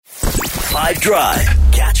5 Drive.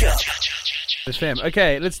 Catch up. Fam.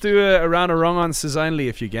 Okay, let's do a round of wrong answers only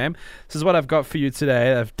if you game. This is what I've got for you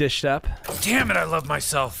today. I've dished up. Damn it, I love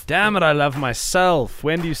myself. Damn it, I love myself.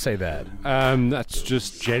 When do you say that? That's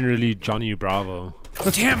just generally Johnny Bravo.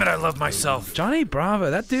 Damn it, I love myself. Johnny Bravo.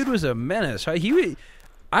 That dude was a menace. Right? He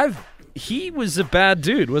was a bad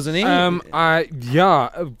dude, wasn't he?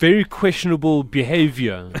 Very questionable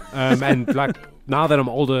behavior. And like now that I'm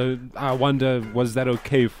older, I wonder, was that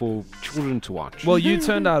okay for children to watch? Well, you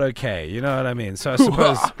turned out okay. You know what I mean? So I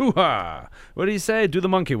suppose. Hoo-ha. What do you say? Do the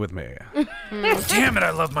monkey with me. Damn it, I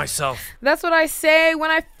love myself. That's what I say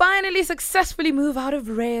when I finally successfully move out of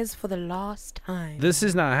Reyes for the last time. This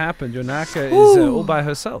has not happened. Your Naka is all by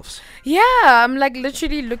herself. Yeah, I'm like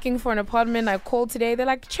literally looking for an apartment. I called today. They're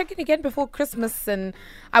like, check in again before Christmas. And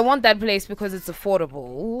I want that place because it's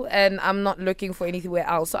affordable. And I'm not looking for anywhere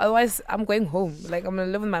else. So otherwise, I'm going home. Like, I'm going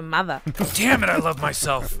to live with my mother. Damn it, I love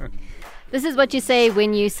myself. This is what you say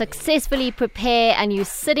when you successfully prepare and you're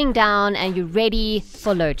sitting down and you're ready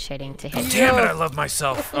for load shedding to hit. Damn it, I love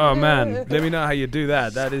myself. Oh, man. Let me know how you do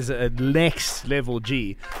that. That is a next level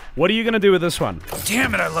G. What are you going to do with this one?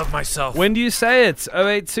 Damn it, I love myself. When do you say it?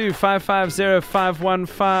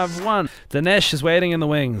 082-550-5151. Dinesh is waiting in the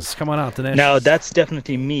wings. Come on out, Dinesh. Now, that's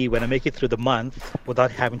definitely me when I make it through the month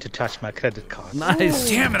without having to touch my credit card. Nice.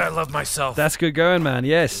 Damn it, I love myself. That's good going, man.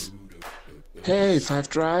 Yes. Hey, 5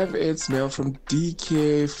 Drive, it's Mel from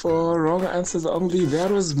DK. For wrong answers only,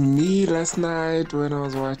 that was me last night when I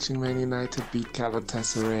was watching Man United beat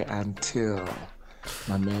Galatasaray until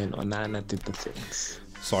my man Onana did the things.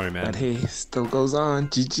 Sorry, man. But hey, still goes on.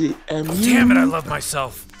 GGMU. Damn it, I love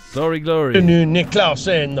myself. Glory, glory. Good afternoon, Nick Klaus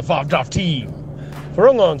and the 5 Drive team. For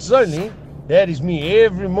wrong answers only, that is me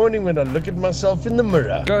every morning when I look at myself in the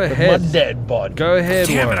mirror. Go with ahead. my dad bod. Go ahead,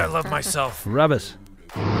 Damn it, Warren. I love myself. Rub it.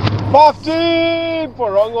 15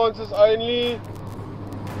 for wrong answers only.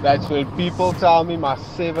 That's when people tell me my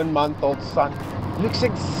 7-month-old son looks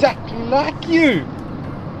exactly like you.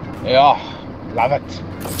 Yeah, love it.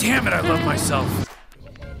 Damn it, I love myself.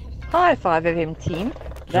 Hi 5FM team.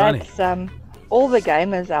 Johnny. That's all the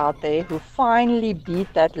gamers out there who finally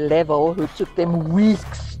beat that level who took them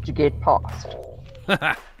weeks to get past.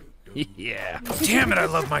 Yeah. Damn it, I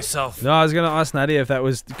love myself. No, I was going to ask Nadia if that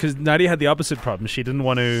was because Nadia had the opposite problem. She didn't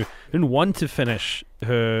want to finish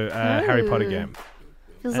her Harry Potter game,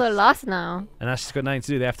 Feels so lost now. and now she's got nothing to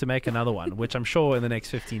do. They have to make another one, which I'm sure in the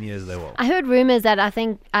next 15 years they will. I heard rumors that I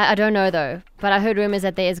don't know though, but I heard rumors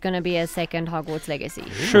that there is going to be a second Hogwarts Legacy.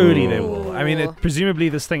 Surely they will. I mean, presumably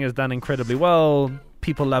this thing has done incredibly well.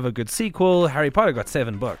 People love a good sequel. Harry Potter got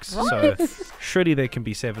 7 books, so surely there can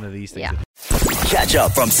be 7 of these things. Yeah. Catch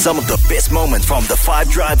up from some of the best moments from the 5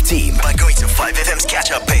 Drive team by going to 5FM's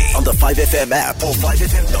catch up page on the 5FM app or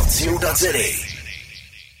 5FM.co.za.